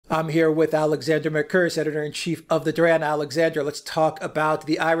I'm here with Alexander Mercouris, editor-in-chief of the Duran. Alexander, let's talk about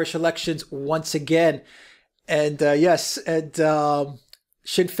the Irish elections once again. And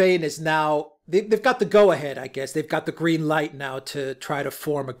Sinn Fein is now, they've got the go-ahead, I guess. They've got the green light now to try to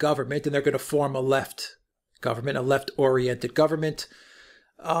form a government, and they're going to form a left government, a left-oriented government.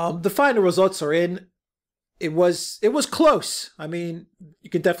 The final results are in. It was close. I mean, you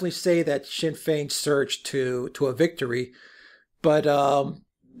can definitely say that Sinn Fein surged to a victory, but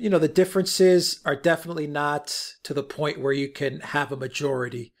you know, the differences are definitely not to the point where you can have a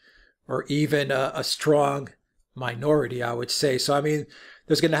majority or even a strong minority, I would say. So, I mean,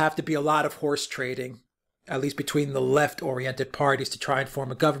 there's going to have to be a lot of horse trading, at least between the left-oriented parties, to try and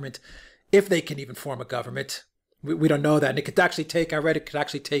form a government, if they can even form a government. We don't know that. And it could actually take, I read it could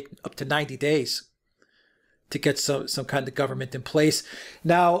actually take up to 90 days to get some kind of government in place.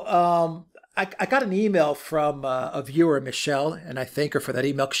 Now, I got an email from a viewer, Michelle, and I thank her for that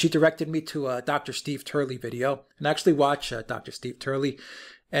email because she directed me to a Dr. Steve Turley video. And I actually watch Dr. Steve Turley,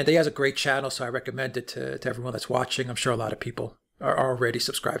 and he has a great channel, so I recommend it to everyone that's watching. I'm sure a lot of people are already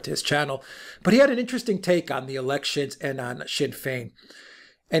subscribed to his channel. But he had an interesting take on the elections and on Sinn Fein.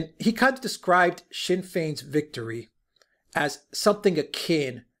 And he kind of described Sinn Fein's victory as something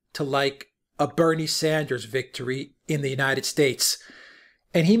akin to like a Bernie Sanders victory in the United States.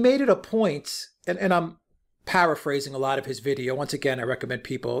 And he made it a point, and I'm paraphrasing a lot of his video. Once again, I recommend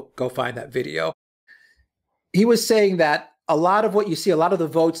people go find that video. He was saying that a lot of what you see, a lot of the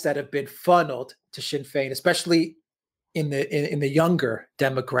votes that have been funneled to Sinn Fein, especially in the younger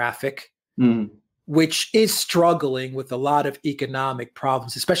demographic, which is struggling with a lot of economic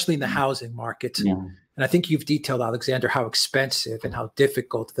problems, especially in the housing market. Yeah. And I think you've detailed, Alexander, how expensive and how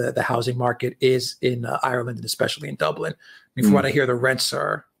difficult the housing market is in Ireland, and especially in Dublin. I mean, from what I hear, the rents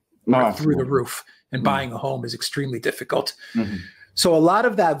are through the roof, and buying a home is extremely difficult. So a lot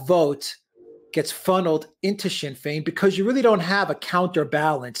of that vote gets funneled into Sinn Fein because you really don't have a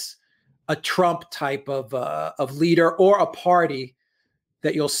counterbalance, a Trump type of leader, or a party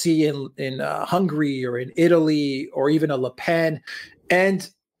that you'll see in Hungary or in Italy, or even a Le Pen. And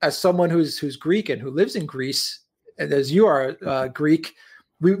as someone who's Greek and who lives in Greece, and as you are Greek,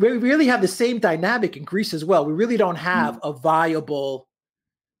 we really have the same dynamic in Greece as well. We really don't have a viable,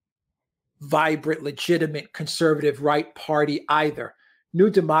 vibrant, legitimate conservative right party either.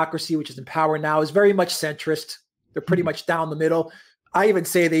 New Democracy, which is in power now, is very much centrist. They're pretty much down the middle. I even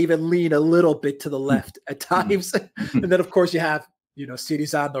say they even lean a little bit to the left at times. And then, of course, you have, you know,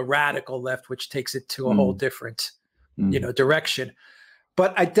 cities on the radical left, which takes it to a whole different, you know, direction.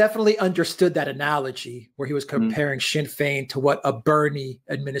 But I definitely understood that analogy where he was comparing Sinn Fein to what a Bernie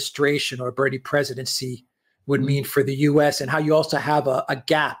administration or a Bernie presidency would mean for the U.S., and how you also have a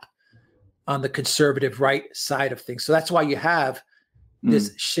gap on the conservative right side of things. So that's why you have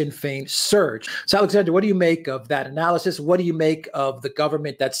this Sinn Fein surge. So, Alexander, what do you make of that analysis? What do you make of the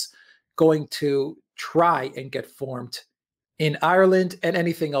government that's going to try and get formed in Ireland, and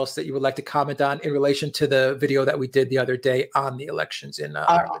anything else that you would like to comment on in relation to the video that we did the other day on the elections in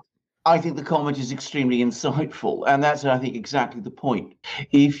Ireland? I think the comment is extremely insightful, and that's, I think, exactly the point.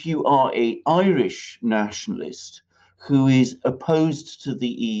 If you are an Irish nationalist who is opposed to the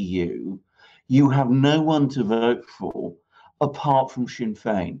EU, you have no one to vote for apart from Sinn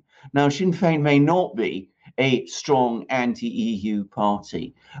Fein. Now, Sinn Fein may not be a strong anti-EU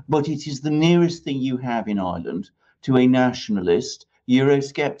party, but it is the nearest thing you have in Ireland to a nationalist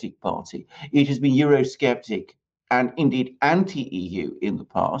Eurosceptic party. It has been Eurosceptic and indeed anti-EU in the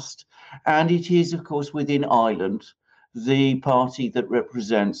past. And it is, of course, within Ireland, the party that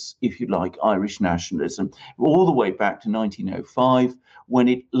represents, if you like, Irish nationalism, all the way back to 1905, when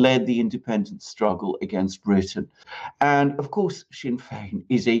it led the independence struggle against Britain. And of course, Sinn Fein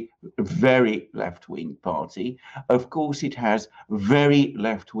is a very left-wing party. Of course, it has very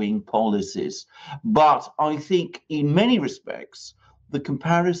left-wing policies. But I think in many respects, the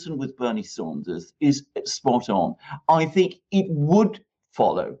comparison with Bernie Sanders is spot on. I think it would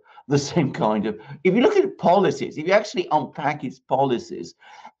follow the same kind of, if you look at policies, if you actually unpack its policies,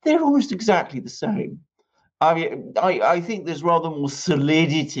 they're almost exactly the same. I mean, I think there's rather more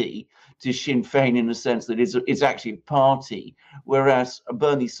solidity to Sinn Fein in the sense that it's actually a party, whereas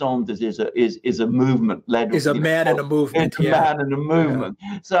Bernie Sanders is a movement led. Is a man and a movement. It's a man and a movement.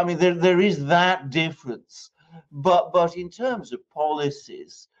 Yeah. So I mean, there is that difference, but in terms of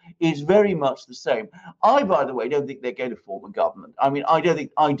policies, it's very much the same. I, by the way, don't think they're going to form a government. I mean, I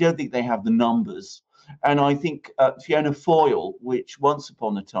don't think they have the numbers, and I think Fianna Fáil, which once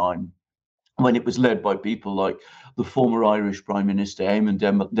upon a time when it was led by people like the former Irish Prime Minister Eamon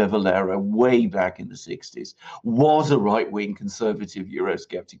de Valera way back in the 60s, was a right-wing conservative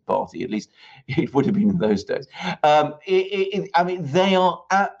Eurosceptic party. At least it would have been in those days. I mean, they are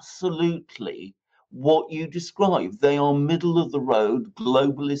absolutely what you describe. They are middle of the road,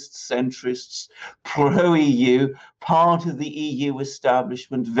 globalists, centrists, pro-EU, part of the EU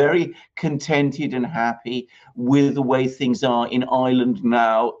establishment, very contented and happy with the way things are in Ireland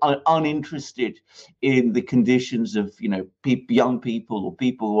now, uninterested in the conditions of, you know, young people or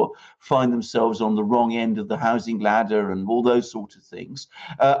people who find themselves on the wrong end of the housing ladder and all those sort of things.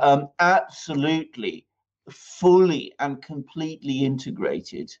 Absolutely, fully and completely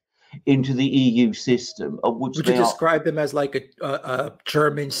integrated into the EU system, of which would you describe them as like a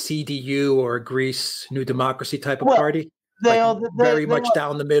German CDU or a Greece New Democracy type of party? They like are very much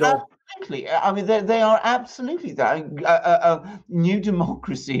down the middle. Absolutely. I mean, they are absolutely that. New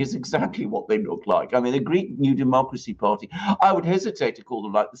Democracy is exactly what they look like. I mean, the Greek New Democracy Party, I would hesitate to call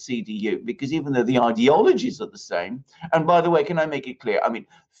them like the CDU, because even though the ideologies are the same, and by the way, can I make it clear? I mean,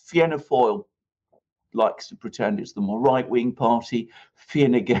 Fianna Fáil likes to pretend it's the more right-wing party.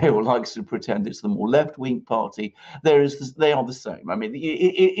 Fine Gael likes to pretend it's the more left-wing party. They are the same. I mean,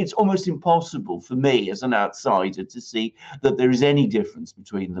 it's almost impossible for me as an outsider to see that there is any difference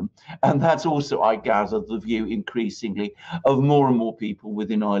between them. And that's also, I gather, the view increasingly of more and more people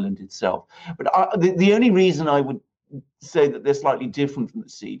within Ireland itself. But the only reason I would say that they're slightly different from the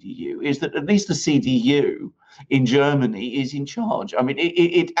CDU is that at least the CDU in Germany is in charge. I mean,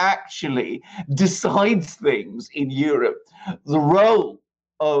 it actually decides things in Europe. The role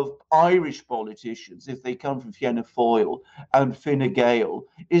of Irish politicians, if they come from Fianna Fáil and Fine Gael,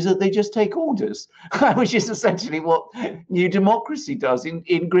 is that they just take orders, which is essentially what New Democracy does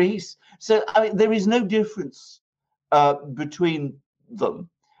in Greece. So, I mean, there is no difference between them.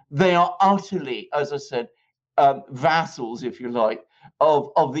 They are utterly, as I said, vassals, if you like,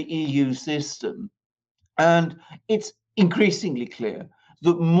 of the EU system. And it's increasingly clear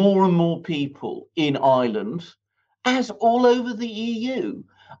that more and more people in Ireland, as all over the EU,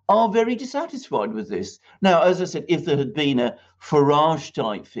 are very dissatisfied with this. Now, as I said, if there had been a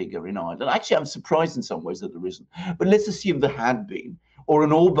Farage-type figure in Ireland, actually I'm surprised in some ways that there isn't, but let's assume there had been, or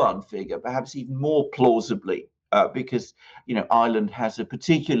an Orban figure, perhaps even more plausibly, because, you know, Ireland has a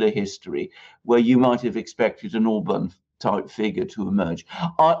particular history where you might have expected an Orban-type figure to emerge.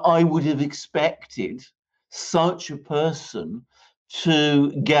 I would have expected such a person to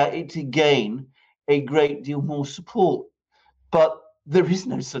gain a great deal more support, but there is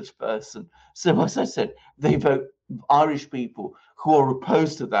no such person. So, as I said, they vote Irish people who are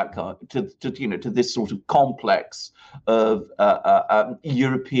opposed to that kind, to this sort of complex of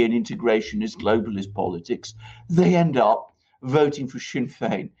European integrationist globalist politics. They end up voting for Sinn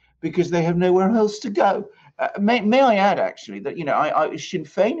Fein because they have nowhere else to go. May I add, actually, that, you know, Sinn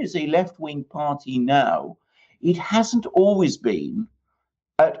Fein is a left-wing party now. It hasn't always been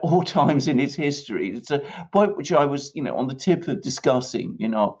at all times in its history. It's a point which I was, you know, on the tip of discussing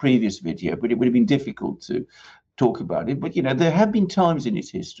in our previous video, but it would have been difficult to talk about it. But, you know, there have been times in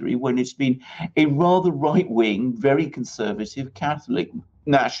its history when it's been a rather right-wing, very conservative Catholic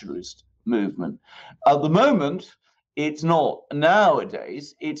nationalist movement. At the moment, it's not.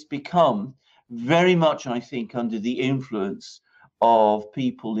 Nowadays, it's become very much, I think, under the influence of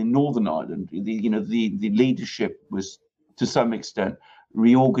people in Northern Ireland. The leadership was, to some extent,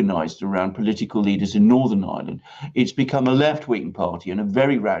 reorganized around political leaders in Northern Ireland. It's become a left-wing party, and a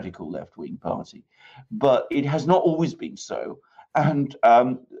very radical left-wing party. But it has not always been so. And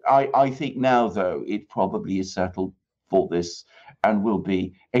I think now, though, it probably is settled for this and will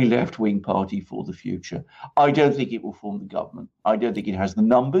be a left-wing party for the future. I don't think it will form the government. I don't think it has the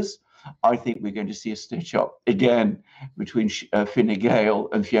numbers. I think we're going to see a stitch-up again between Fine Gael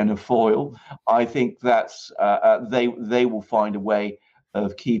and Fianna Fáil. I think that's they will find a way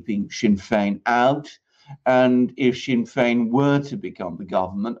of keeping Sinn Fein out. And if Sinn Fein were to become the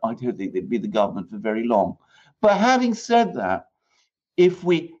government, I don't think they'd be the government for very long. But having said that, if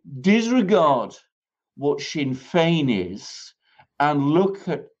we disregard what Sinn Fein is and look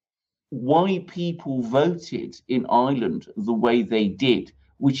at why people voted in Ireland the way they did,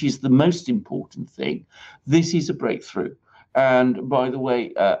 which is the most important thing, this is a breakthrough. And by the way,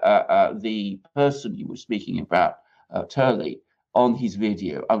 the person you were speaking about, Turley, on his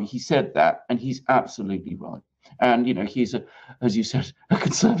video, I mean, he said that, and he's absolutely right. And, you know, he's, as you said, a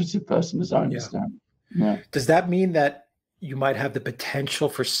conservative person, as I understand. Yeah. Does that mean that you might have the potential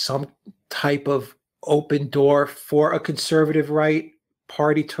for some type of open door for a conservative right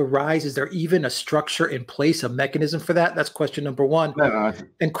party to rise? Is there even a structure in place, a mechanism for that? That's question number one.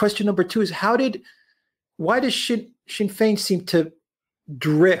 And question number two is why does Sinn Fein seem to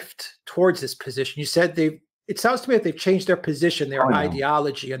drift towards this position? You said it sounds to me like they've changed their position, their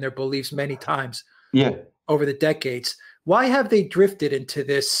ideology, and their beliefs many times over the decades. Why have they drifted into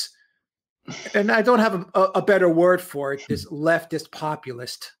this? And I don't have a better word for it, this leftist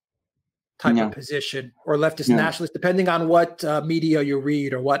populist type of position, or leftist nationalist, depending on what media you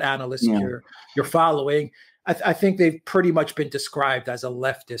read or what analysts you're following. I think they've pretty much been described as a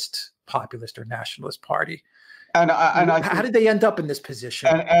leftist populist or nationalist party. How did they end up in this position?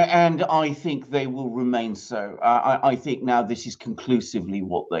 And I think they will remain so. I think now this is conclusively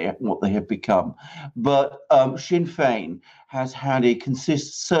what they have become. But Sinn Fein has had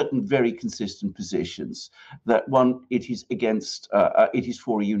certain very consistent positions. That one, it is against, it is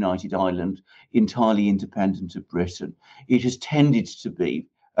for a united Ireland, entirely independent of Britain. It has tended to be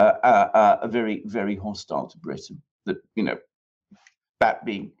very, very hostile to Britain. That, you know, that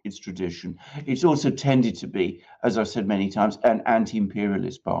being its tradition. It's also tended to be, as I've said many times, an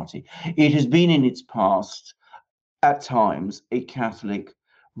anti-imperialist party. It has been in its past, at times, a Catholic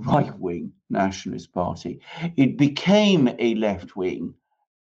right-wing nationalist party. It became a left-wing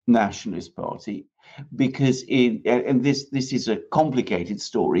nationalist party because and this is a complicated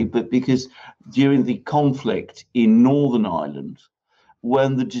story, but because during the conflict in Northern Ireland,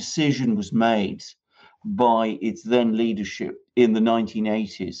 when the decision was made by its then leadership in the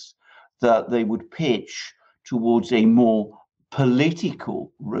 1980s that they would pitch towards a more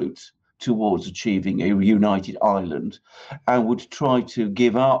political route towards achieving a united Ireland, and would try to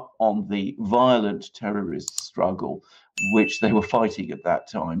give up on the violent terrorist struggle which they were fighting at that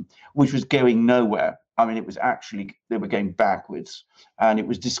time, which was going nowhere. I mean, it was actually, they were going backwards, and it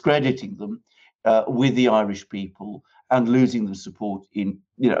was discrediting them with the Irish people and losing the support in,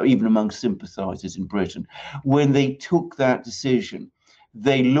 even among sympathizers in Britain. When they took that decision,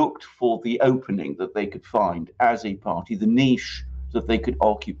 they looked for the opening that they could find as a party, the niche that they could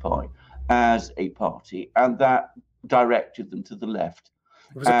occupy as a party, and that directed them to the left.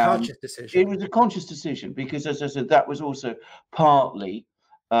 It was a conscious decision. It was a conscious decision because, as I said, that was also partly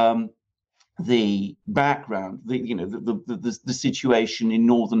the background, the situation in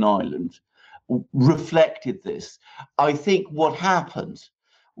Northern Ireland reflected this. I think what happened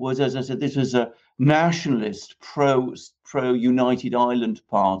was, as I said, this was a nationalist pro-United Ireland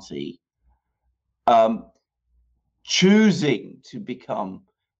party choosing to become,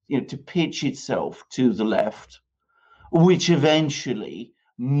 to pitch itself to the left, which eventually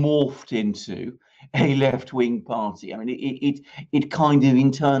morphed into a left-wing party. I mean, it kind of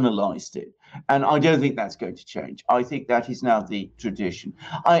internalized it. And I don't think that's going to change. I think that is now the tradition.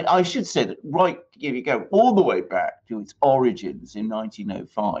 I should say that if you go all the way back to its origins in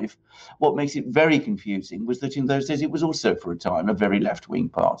 1905, what makes it very confusing was that in those days it was also for a time a very left-wing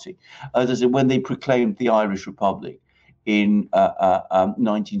party. As I said, when they proclaimed the Irish Republic in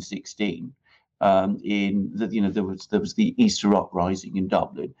 1916, there was the Easter uprising in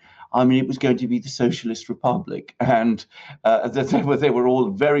Dublin. I mean, it was going to be the Socialist Republic, and they were all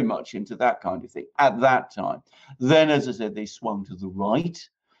very much into that kind of thing at that time. Then, as I said, they swung to the right,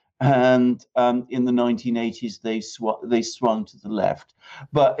 and in the 1980s they swung to the left.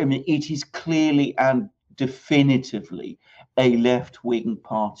 But I mean, it is clearly and definitively a left-wing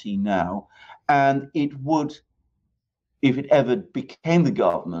party now, and it would, if it ever became the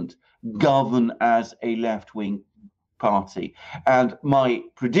government, govern as a left-wing party. And my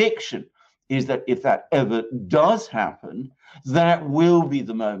prediction is that if that ever does happen, that will be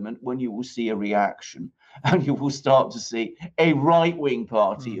the moment when you will see a reaction and you will start to see a right-wing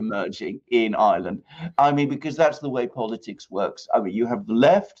party emerging in Ireland. I mean, because that's the way politics works. I mean, you have the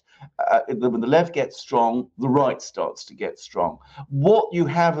left, when the left gets strong, the right starts to get strong. What you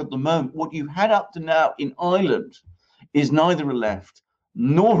have at the moment, what you had up to now in Ireland, is neither a left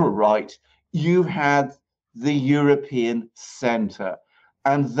nor a right. You had the European centre,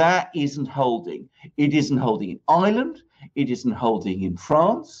 and that isn't holding. It isn't holding in Ireland, it isn't holding in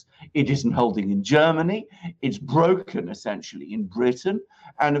France, it isn't holding in Germany. It's broken essentially in Britain,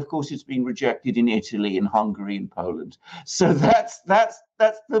 and of course it's been rejected in Italy and Hungary and Poland. So that's the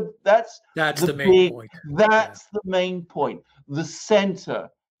main point. That's the main point. The centre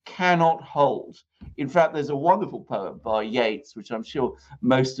cannot hold. In fact, there's a wonderful poem by Yeats, which I'm sure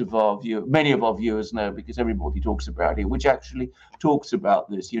many of our viewers know because everybody talks about it, which actually talks about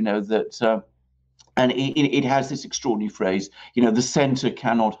this, that, and it has this extraordinary phrase, the centre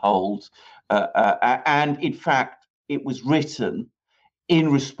cannot hold. And in fact, it was written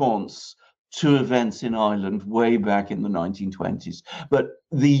in response to events in Ireland way back in the 1920s. But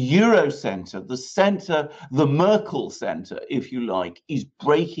the Eurocenter, the Merkel center, if you like, is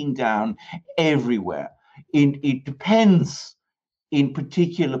breaking down everywhere. It depends in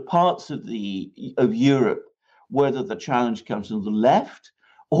particular parts of Europe whether the challenge comes from the left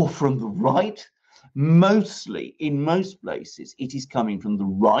or from the right. Mostly, in most places, it is coming from the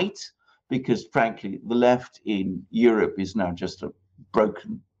right, because frankly, the left in Europe is now just a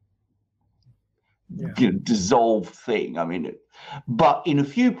broken, dissolved thing. I mean, but in a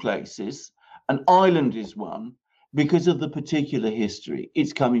few places, and Ireland is one, because of the particular history,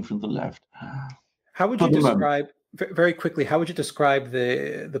 it's coming from the left. How would you describe, very quickly, how would you describe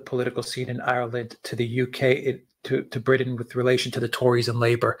the political scene in Ireland to the UK, to Britain, with relation to the Tories and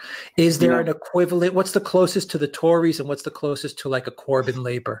Labour? Is there an equivalent? What's the closest to the Tories, and what's the closest to like a Corbyn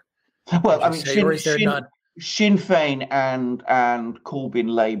Labour? Well, I mean, or is there none? Sinn Fein and Corbyn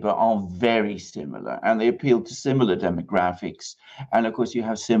Labour are very similar, and they appeal to similar demographics. And of course, you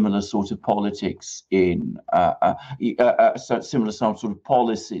have similar sort of politics in similar sort of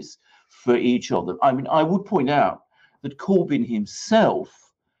policies for each of them. I mean, I would point out that Corbyn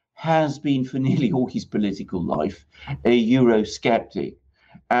himself has been for nearly all his political life a Eurosceptic,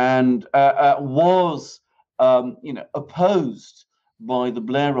 and was opposed by the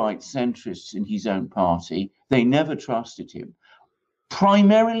Blairite centrists in his own party. They never trusted him,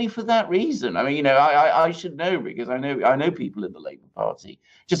 primarily for that reason. I mean, I should know, because I know people in the Labour Party,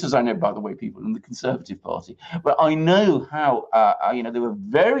 just as I know, by the way, people in the Conservative Party. But I know how they were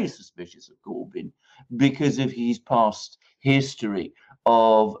very suspicious of Corbyn because of his past history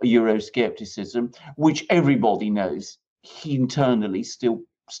of Euroscepticism, which everybody knows he internally still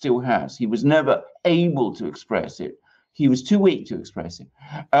has. He was never able to express it. He was too weak to express it.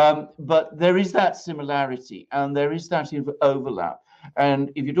 But there is that similarity, and there is that overlap. And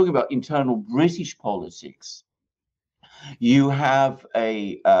if you're talking about internal British politics, you have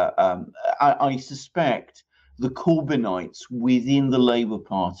I suspect the Corbynites within the Labour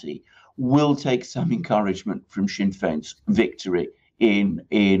Party will take some encouragement from Sinn Féin's victory in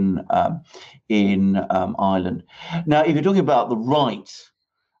Ireland. Now, if you're talking about the right,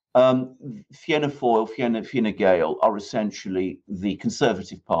 Fianna Fáil, Fine Gael are essentially the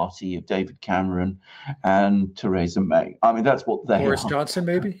Conservative Party of David Cameron and Theresa May. I mean, that's what they Boris are. Johnson,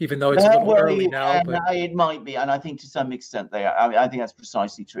 maybe, even though it's a little early now. But it might be, and I think to some extent they are. I mean, I think that's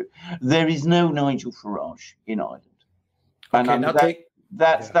precisely true. There is no Nigel Farage in Ireland. Okay, and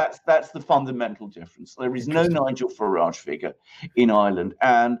that's the fundamental difference. There is no Nigel Farage figure in Ireland,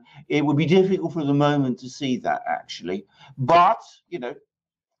 and it would be difficult for the moment to see that, actually. But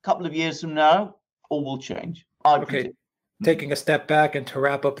couple of years from now, all will change. Taking a step back and to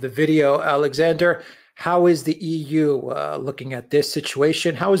wrap up the video, Alexander, how is the EU looking at this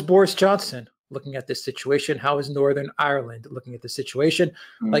situation? How is Boris Johnson looking at this situation? How is Northern Ireland looking at the situation?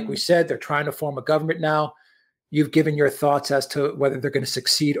 Like we said, they're trying to form a government now. You've given your thoughts as to whether they're going to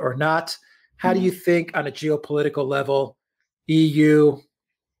succeed or not. How do you think, on a geopolitical level, EU,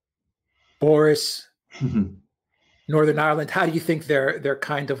 Boris, Northern Ireland, how do you think they're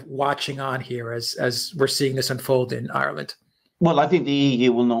kind of watching on here as we're seeing this unfold in Ireland? Well, I think the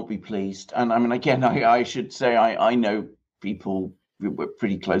EU will not be pleased. And I mean, again, I should say I know people who were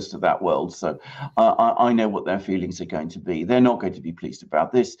pretty close to that world, so I know what their feelings are going to be. They're not going to be pleased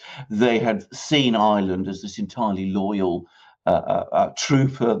about this. They had seen Ireland as this entirely loyal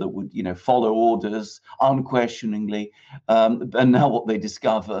trooper that would, follow orders unquestioningly. And now what they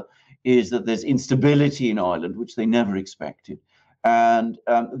discover is that there's instability in Ireland, which they never expected, and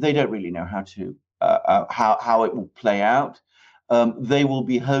they don't really know how it will play out. They will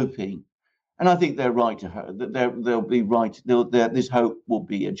be hoping, and I think they're right to hope that they'll be right. This hope will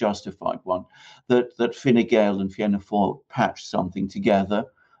be a justified one, that Fine Gael and Fianna Fáil patch something together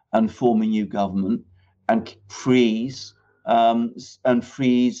and form a new government and freeze Sinn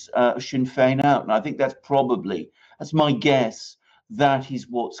Féin out. And I think that's my guess. That is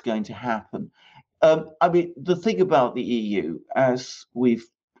what's going to happen. I mean, the thing about the EU, as we've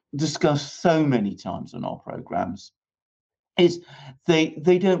discussed so many times on our programs, is they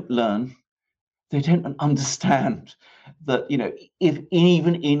don't learn, they don't understand that, if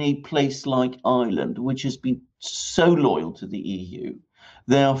even in a place like Ireland, which has been so loyal to the EU,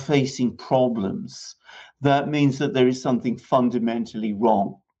 they are facing problems. That means that there is something fundamentally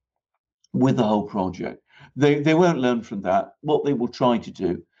wrong with the whole project. They won't learn from that. What they will try to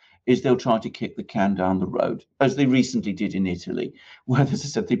do is they'll try to kick the can down the road, as they recently did in Italy, where, as I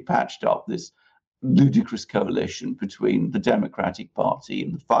said, they patched up this ludicrous coalition between the Democratic Party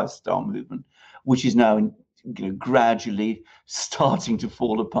and the Five Star Movement, which is now gradually starting to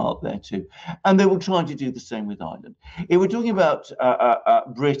fall apart there too. And they will try to do the same with Ireland. If we're talking about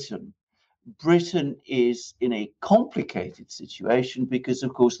Britain, Britain is in a complicated situation because,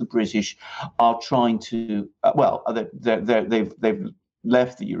 of course, the British are trying to, they've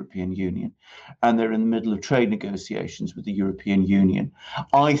left the European Union and they're in the middle of trade negotiations with the European Union.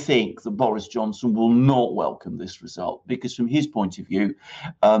 I think that Boris Johnson will not welcome this result because from his point of view,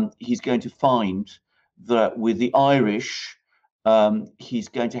 he's going to find that with the Irish, he's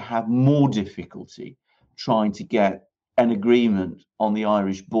going to have more difficulty trying to get an agreement on the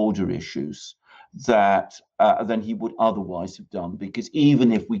Irish border issues than he would otherwise have done. Because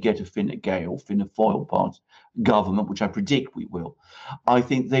even if we get a Fine Gael, Fianna Fáil part government, which I predict we will, I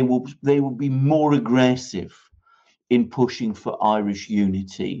think they will be more aggressive in pushing for Irish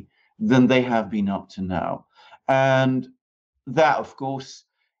unity than they have been up to now. And that, of course,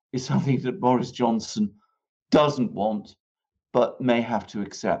 is something that Boris Johnson doesn't want, but may have to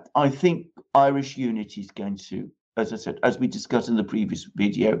accept. I think Irish unity is going to, as I said, as we discussed in the previous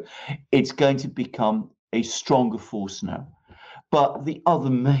video, it's going to become a stronger force now. But the other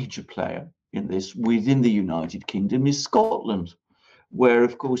major player in this within the United Kingdom is Scotland, where,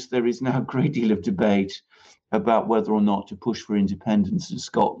 of course, there is now a great deal of debate about whether or not to push for independence in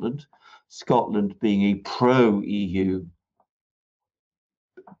Scotland, Scotland being a pro-EU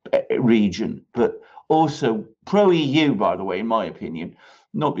region, but also pro-EU, by the way, in my opinion,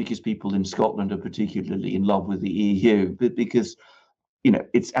 not because people in Scotland are particularly in love with the EU, but because,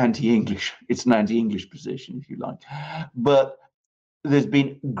 it's anti-English. It's an anti-English position, if you like. But there's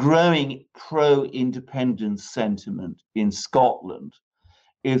been growing pro-independence sentiment in Scotland.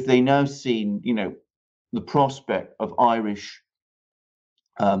 If they now see, the prospect of Irish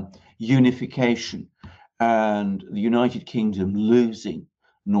unification and the United Kingdom losing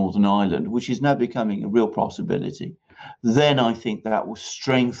Northern Ireland, which is now becoming a real possibility, then I think that will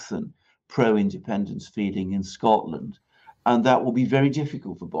strengthen pro-independence feeling in Scotland. And that will be very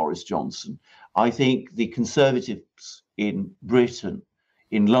difficult for Boris Johnson. I think the Conservatives in Britain,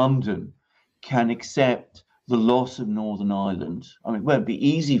 in London, can accept the loss of Northern Ireland. I mean, it won't be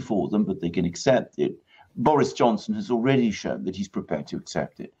easy for them, but they can accept it. Boris Johnson has already shown that he's prepared to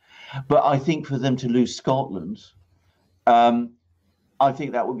accept it. But I think for them to lose Scotland, I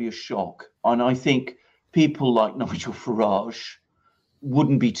think that would be a shock. And I think people like Nigel Farage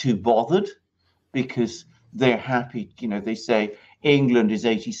wouldn't be too bothered because they're happy. They say England is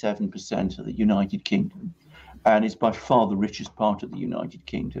 87% of the United Kingdom and is by far the richest part of the United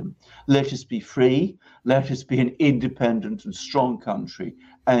Kingdom. Let us be free. Let us be an independent and strong country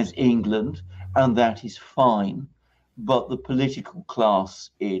as England, and that is fine. But the political class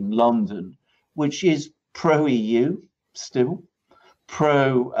in London, which is pro-EU still,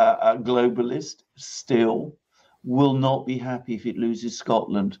 pro-globalist still, will not be happy if it loses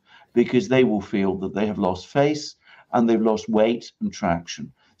Scotland because they will feel that they have lost face and they've lost weight and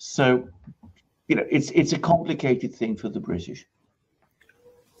traction. So, it's a complicated thing for the British.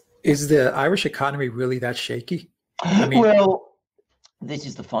 Is the Irish economy really that shaky? Well, this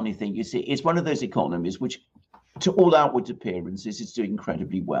is the funny thing. You see, it's one of those economies which, to all outward appearances, is doing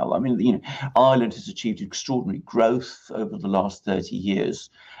incredibly well. I mean, Ireland has achieved extraordinary growth over the last 30 years.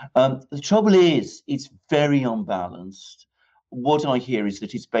 The trouble is, it's very unbalanced. What I hear is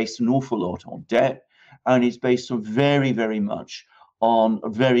that it's based an awful lot on debt, and it's based on very, very much on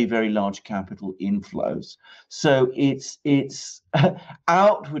very, very large capital inflows. So it's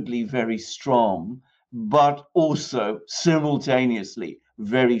outwardly very strong, but also simultaneously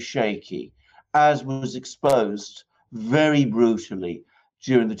very shaky, as was exposed very brutally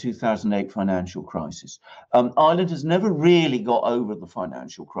during the 2008 financial crisis. Ireland has never really got over the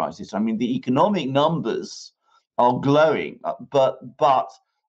financial crisis. I mean, the economic numbers are glowing, but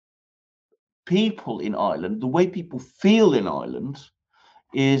people in Ireland, the way people feel in Ireland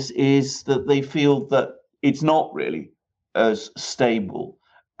is that they feel that it's not really as stable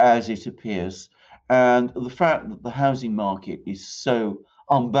as it appears. And the fact that the housing market is so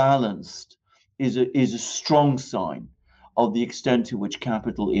unbalanced is a strong sign of the extent to which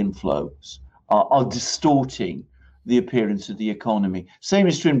capital inflows are distorting the appearance of the economy. Same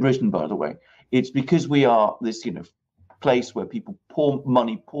is true in Britain, by the way. It's because we are this, place where people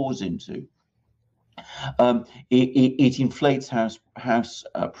money pours into. It inflates house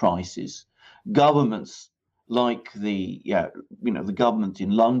prices. Governments like the government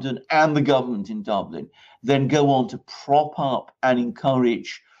in London and the government in Dublin then go on to prop up and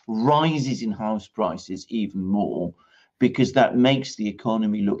encourage rises in house prices even more, because that makes the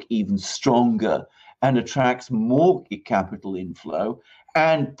economy look even stronger and attracts more capital inflow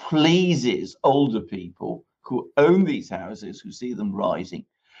and pleases older people who own these houses, who see them rising.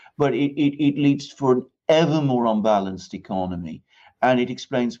 But it leads for an ever more unbalanced economy. And it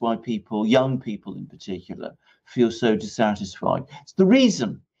explains why people, young people in particular, feel so dissatisfied. It's the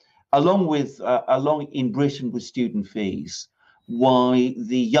reason, along in Britain with student fees, why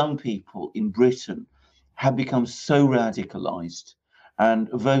the young people in Britain have become so radicalized and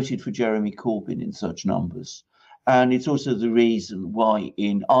voted for Jeremy Corbyn in such numbers. And it's also the reason why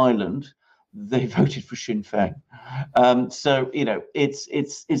in Ireland they voted for Sinn Fein. So, you know, it's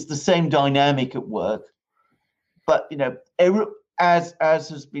the same dynamic at work. But, you know, as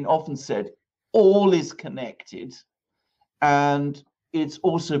has been often said, all is connected. And it's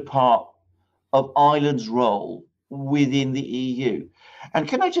also part of Ireland's role within the EU. And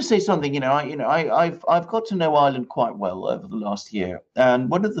can I just say something? I've got to know Ireland quite well over the last year. And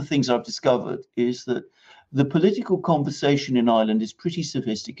one of the things I've discovered is that the political conversation in Ireland is pretty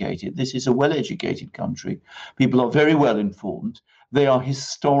sophisticated. This is a well-educated country. People are very well informed. They are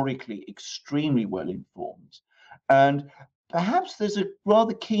historically extremely well informed. And perhaps there's a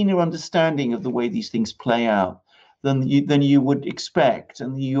rather keener understanding of the way these things play out than you would expect,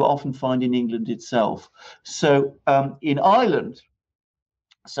 and you often find in England itself. So in Ireland,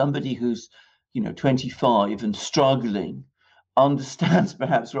 somebody who's 25 and struggling understands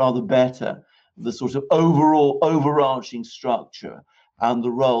perhaps rather better the sort of overarching structure and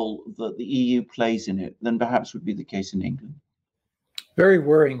the role that the EU plays in it than perhaps would be the case in England. Very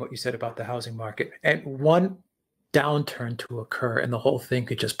worrying what you said about the housing market. And one downturn to occur and the whole thing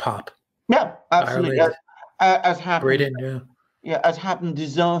could just pop. Yeah, absolutely. As happened, Britain, as happened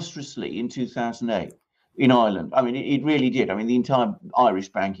disastrously in 2008 in Ireland. I mean, it really did. I mean, the entire Irish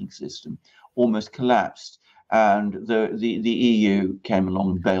banking system almost collapsed, and the EU came along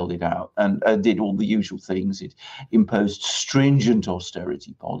and bailed it out and did all the usual things. It imposed stringent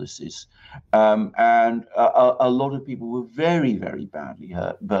austerity policies, and a lot of people were very, very badly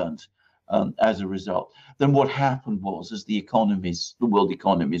burnt as a result. Then what happened was, as the world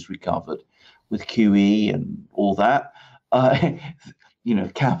economies recovered with QE and all that,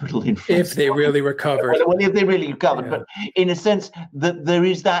 capital inflation. If they really recovered. Well, if they really recovered, but in a sense that there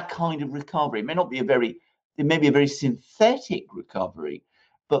is that kind of recovery. It may not be it may be a very synthetic recovery,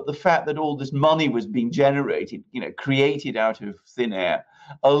 but the fact that all this money was being generated, created out of thin air,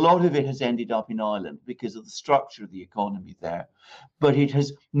 a lot of it has ended up in Ireland because of the structure of the economy there. But it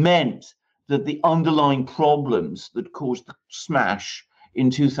has meant that the underlying problems that caused the smash in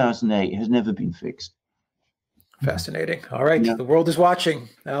 2008 has never been fixed. Fascinating. All right. Yeah. The world is watching,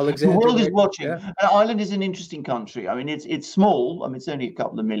 Alexander. The world is watching. Yeah. Ireland is an interesting country. I mean, it's small. I mean, it's only a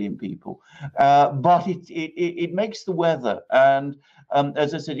couple of million people, but it makes the weather. And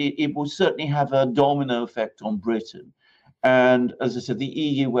as I said, it will certainly have a domino effect on Britain. And as I said, the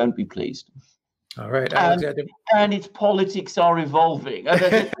EU won't be pleased. All right, Alexander. And its politics are evolving.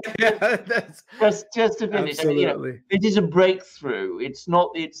 Just to finish, absolutely. It is a breakthrough. It's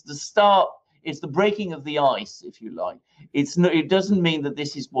the start. It's the breaking of the ice, if you like. It doesn't mean that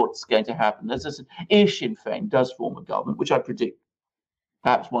this is what's going to happen. As I said, if Sinn Fein does form a government, which I predict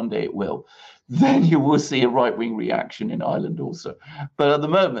perhaps one day it will, then you will see a right-wing reaction in Ireland also. But at the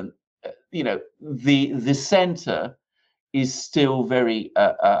moment, the centre is still very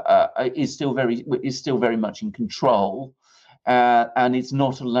much in control, and it's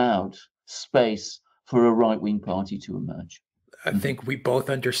not allowed space for a right-wing party to emerge. I think we both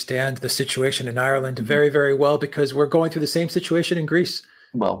understand the situation in Ireland very, very well, because we're going through the same situation in Greece.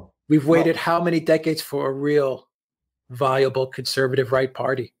 Well, we've waited how many decades for a real viable conservative right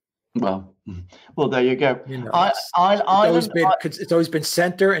party? Well, there you go. It's always been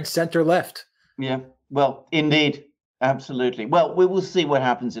center and center left. Yeah, well, indeed. Absolutely. Well, we will see what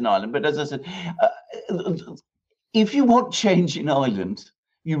happens in Ireland. But as I said, if you want change in Ireland,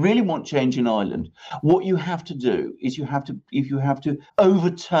 you really want change in Ireland, what you have to do is you have to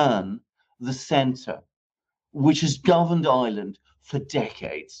overturn the centre, which has governed Ireland for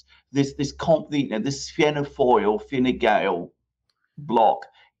decades. This Fianna Fáil, Fine Gael block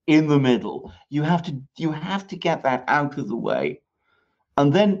in the middle. You have to get that out of the way,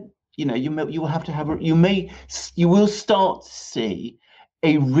 and then you will start to see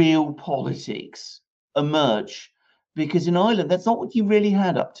a real politics emerge. Because in Ireland, that's not what you really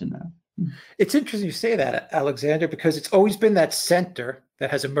had up to now. It's interesting you say that, Alexander, because it's always been that center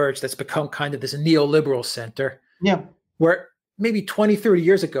that has emerged that's become kind of this neoliberal center. Yeah. Where maybe 20, 30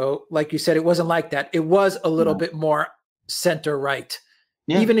 years ago, like you said, it wasn't like that. It was a little bit more center-right.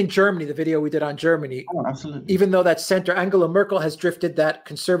 Yeah. Even in Germany, the video we did on Germany, absolutely. Even though that center, Angela Merkel has drifted that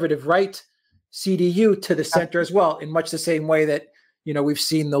conservative right CDU to the center as well, in much the same way that you know, we've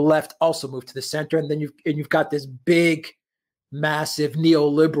seen the left also move to the center, and then you've got this big, massive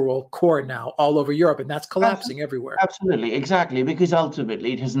neoliberal core now all over Europe, and that's collapsing everywhere. Absolutely, exactly, because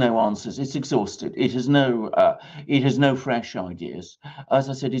ultimately it has no answers. It's exhausted. It has no fresh ideas. As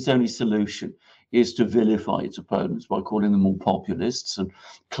I said, its only solution is to vilify its opponents by calling them all populists and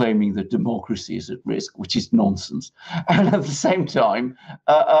claiming that democracy is at risk, which is nonsense. And at the same time,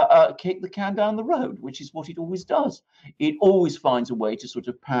 kick the can down the road, which is what it always does. It always finds a way to sort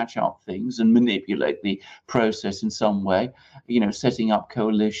of patch up things and manipulate the process in some way, you know, setting up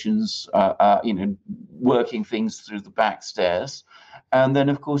coalitions, you know, working things through the back stairs. And then,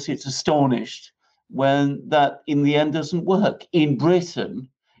 of course, it's astonished when that in the end doesn't work. In Britain,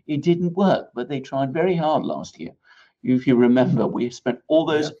 it didn't work, but they tried very hard last year. If you remember, we spent all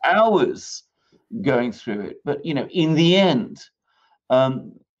those hours going through it. But, you know, in the end,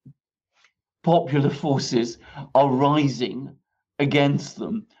 popular forces are rising against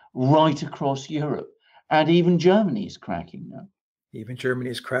them right across Europe. And even Germany is cracking now. Even Germany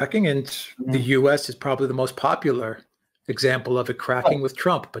is cracking, and the US is probably the most popular example of it cracking with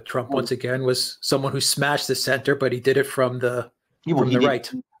Trump. But Trump, once again, was someone who smashed the center, but he did it from the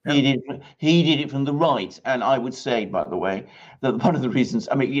right. He did it from the right. And I would say, by the way, that one of the reasons,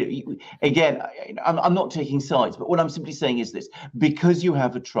 I mean, again, I'm not taking sides, but what I'm simply saying is this: because you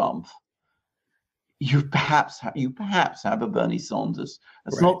have a Trump, you perhaps have a Bernie Sanders.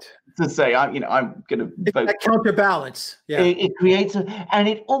 That's not to say I'm going to vote. That counterbalance. Yeah. It creates and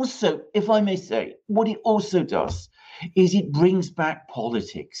it also, if I may say, what it also does is it brings back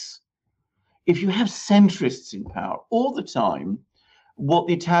politics. If you have centrists in power all the time, what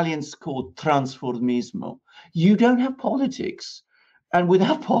the Italians call transformismo, you don't have politics. And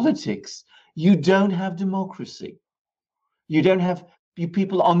without politics, you don't have democracy.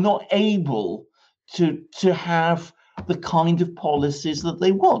 People are not able to have the kind of policies that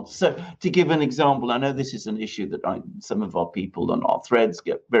they want. So to give an example, I know this is an issue that some of our people on our threads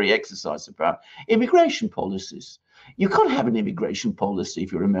get very exercised about, immigration policies. You can't have an immigration policy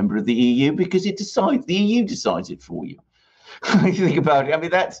if you're a member of the EU because the EU decides it for you. If you think about it, I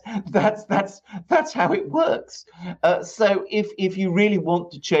mean, that's how it works. So if you really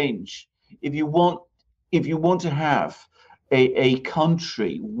want to change, if you want to have a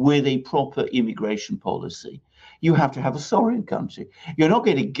country with a proper immigration policy, you have to have a sovereign country. You're not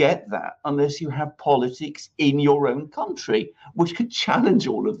going to get that unless you have politics in your own country, which could challenge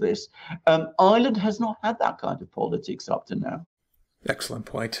all of this. Ireland has not had that kind of politics up to now. Excellent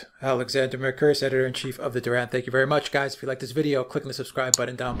point. Alexander Mercouris, Editor-in-Chief of the Duran. Thank you very much, guys. If you like this video, click on the subscribe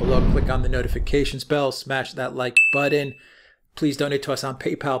button down below. Click on the notifications bell. Smash that like button. Please donate to us on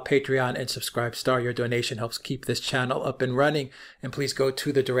PayPal, Patreon, and Subscribe Star. Your donation helps keep this channel up and running. And please go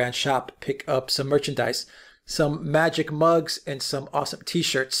to the Duran shop, pick up some merchandise, some magic mugs, and some awesome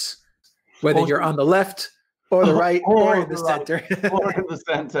t-shirts, whether you're on the left or the right or in the center. Or in the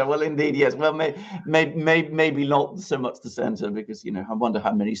center. Well, indeed, yes. Well, maybe not so much the center, because, you know, I wonder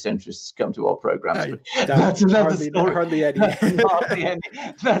how many centrists come to our programs. That's another story. Hardly any. Hardly any.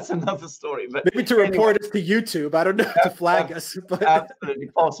 That's another story. But maybe to report us to YouTube. I don't know, to flag us. But. Absolutely,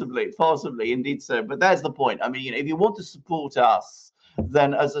 possibly, indeed so. But that's the point. I mean, you know, if you want to support us,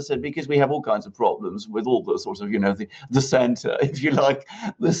 then, as I said, because we have all kinds of problems with all the sort of, you know, the center, if you like,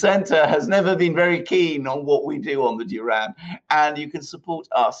 the center has never been very keen on what we do on the Duran. And you can support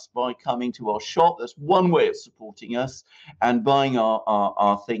us by coming to our shop. That's one way of supporting us, and buying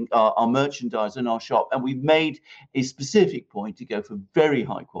our merchandise in our shop. And we've made a specific point to go for very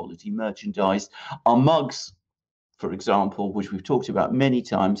high quality merchandise. Our mugs, for example, which we've talked about many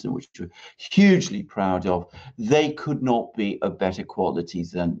times and which we're hugely proud of, they could not be of better quality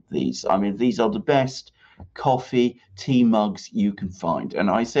than these. I mean, these are the best coffee, tea mugs you can find. And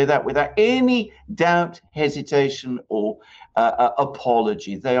I say that without any doubt, hesitation, or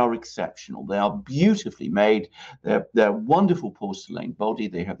apology. They are exceptional. They are beautifully made. They're wonderful porcelain body.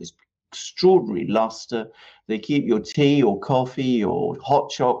 They have this extraordinary luster. They keep your tea or coffee or hot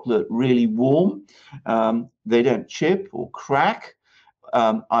chocolate really warm. They don't chip or crack.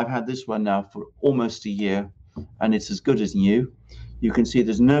 I've had this one now for almost a year, and it's as good as new. You can see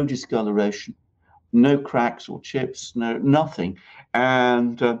there's no discoloration, no cracks or chips, nothing.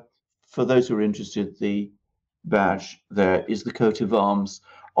 And for those who are interested, the badge there is the coat of arms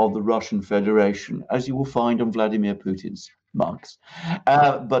of the Russian Federation, as you will find on Vladimir Putin's mugs.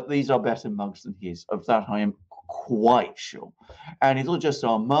 But these are better mugs than his. Of that I am quite sure. And it's not just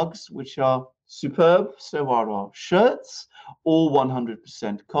our mugs, which are superb, so are our shirts, all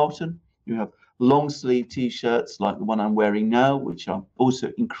 100% cotton. You have long sleeve t-shirts like the one I'm wearing now, which are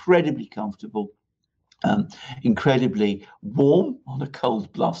also incredibly comfortable. incredibly warm on a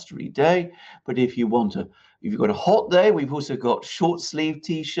cold, blustery day. But if you've got a hot day, we've also got short sleeve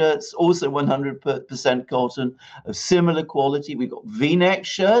t-shirts, also 100% cotton, of similar quality. We've got V-neck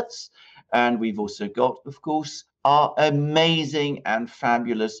shirts, and we've also got, of course, our amazing and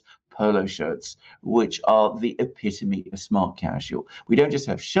fabulous polo shirts, which are the epitome of smart casual. We don't just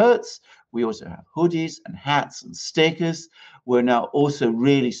have shirts, we also have hoodies and hats and stickers. We're now also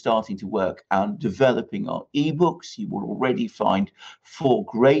really starting to work on developing our ebooks. You will already find 4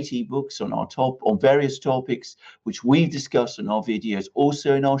 great ebooks on various topics, which we've discussed in our videos,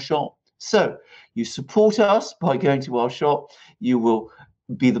 also in our shop. So you support us by going to our shop. You will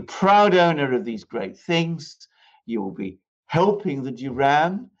be the proud owner of these great things. You will be helping the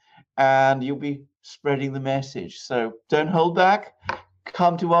Duran, and you'll be spreading the message. So don't hold back.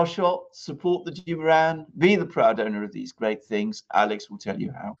 Come to our shop, support the Duran, be the proud owner of these great things. Alex will tell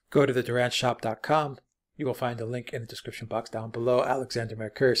you how. Go to theduranshop.com. You will find a link in the description box down below. Alexander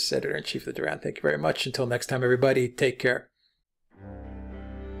Mercouris, editor-in-chief of the Duran. Thank you very much. Until next time, everybody, take care.